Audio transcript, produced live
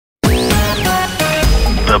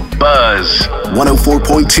The Buzz.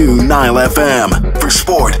 104.2 NileFM. For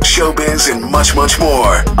sport, showbiz, and much, much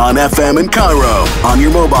more. On FM in Cairo, on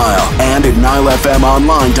your mobile, and at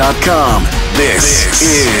NileFMOnline.com. This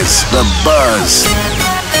is The Buzz.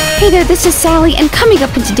 Hey there, this is Sally, and coming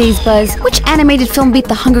up in today's Buzz, which animated film beat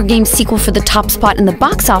the Hunger Games sequel for the top spot in the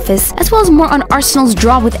box office, as well as more on Arsenal's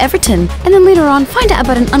draw with Everton, and then later on, find out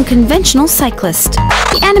about an unconventional cyclist.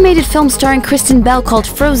 The animated film starring Kristen Bell called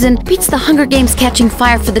Frozen beats the Hunger Games Catching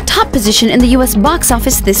Fire for the top position in the US box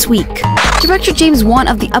office this week. Director James Wan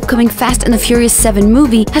of the upcoming Fast and the Furious 7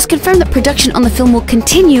 movie has confirmed that production on the film will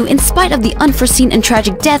continue in spite of the unforeseen and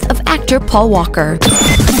tragic death of actor Paul Walker.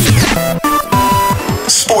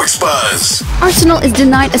 Sports Buzz. Arsenal is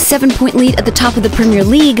denied a 7-point lead at the top of the Premier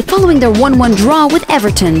League following their 1-1 draw with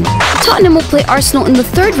Everton. Tottenham will play Arsenal in the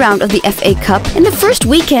third round of the FA Cup in the first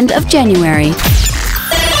weekend of January.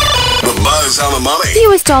 The Buzz on the money. The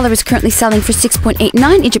US dollar is currently selling for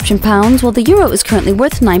 6.89 Egyptian pounds, while the euro is currently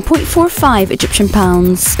worth 9.45 Egyptian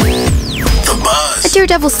pounds. The Buzz. A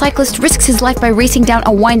daredevil cyclist risks his life by racing down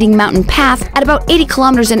a winding mountain path at about 80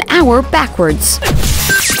 kilometers an hour backwards.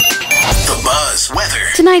 The Buzz weather.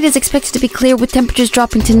 Tonight is expected to be clear with temperatures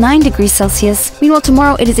dropping to 9 degrees Celsius. Meanwhile,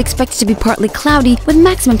 tomorrow it is expected to be partly cloudy with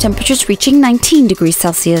maximum temperatures reaching 19 degrees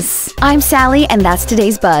Celsius. I'm Sally, and that's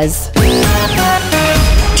today's Buzz.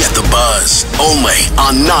 Get the Buzz only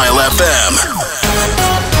on Nile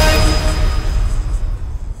FM.